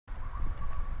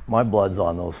My blood's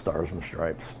on those stars and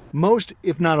stripes. Most,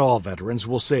 if not all, veterans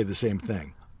will say the same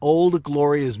thing. Old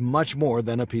Glory is much more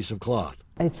than a piece of cloth.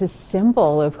 It's a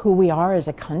symbol of who we are as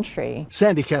a country.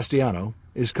 Sandy Castellano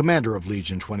is commander of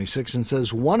Legion 26 and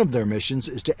says one of their missions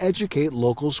is to educate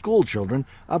local school children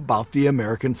about the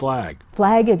American flag.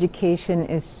 Flag education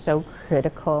is so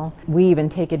critical. We even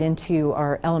take it into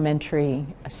our elementary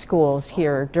schools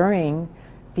here during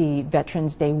the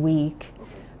Veterans Day week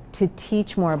to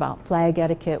teach more about flag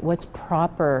etiquette, what's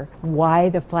proper, why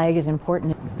the flag is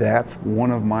important. That's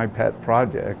one of my pet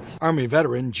projects. Army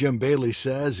veteran Jim Bailey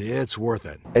says it's worth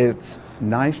it. It's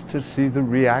nice to see the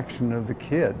reaction of the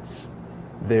kids.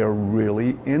 They're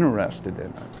really interested in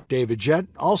it. David Jett,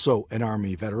 also an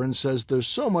Army veteran, says there's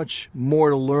so much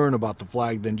more to learn about the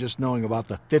flag than just knowing about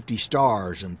the 50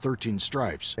 stars and 13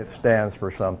 stripes. It stands for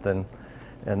something,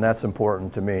 and that's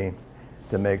important to me,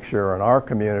 to make sure in our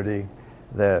community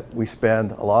that we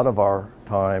spend a lot of our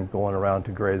time going around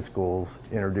to grade schools,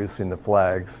 introducing the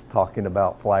flags, talking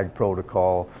about flag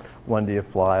protocol, when do you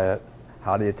fly it,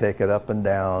 how do you take it up and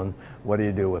down, what do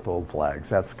you do with old flags.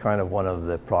 That's kind of one of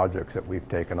the projects that we've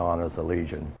taken on as a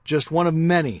Legion. Just one of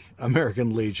many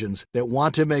American Legions that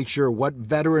want to make sure what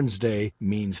Veterans Day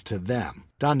means to them.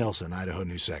 Don Nelson, Idaho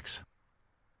News 6.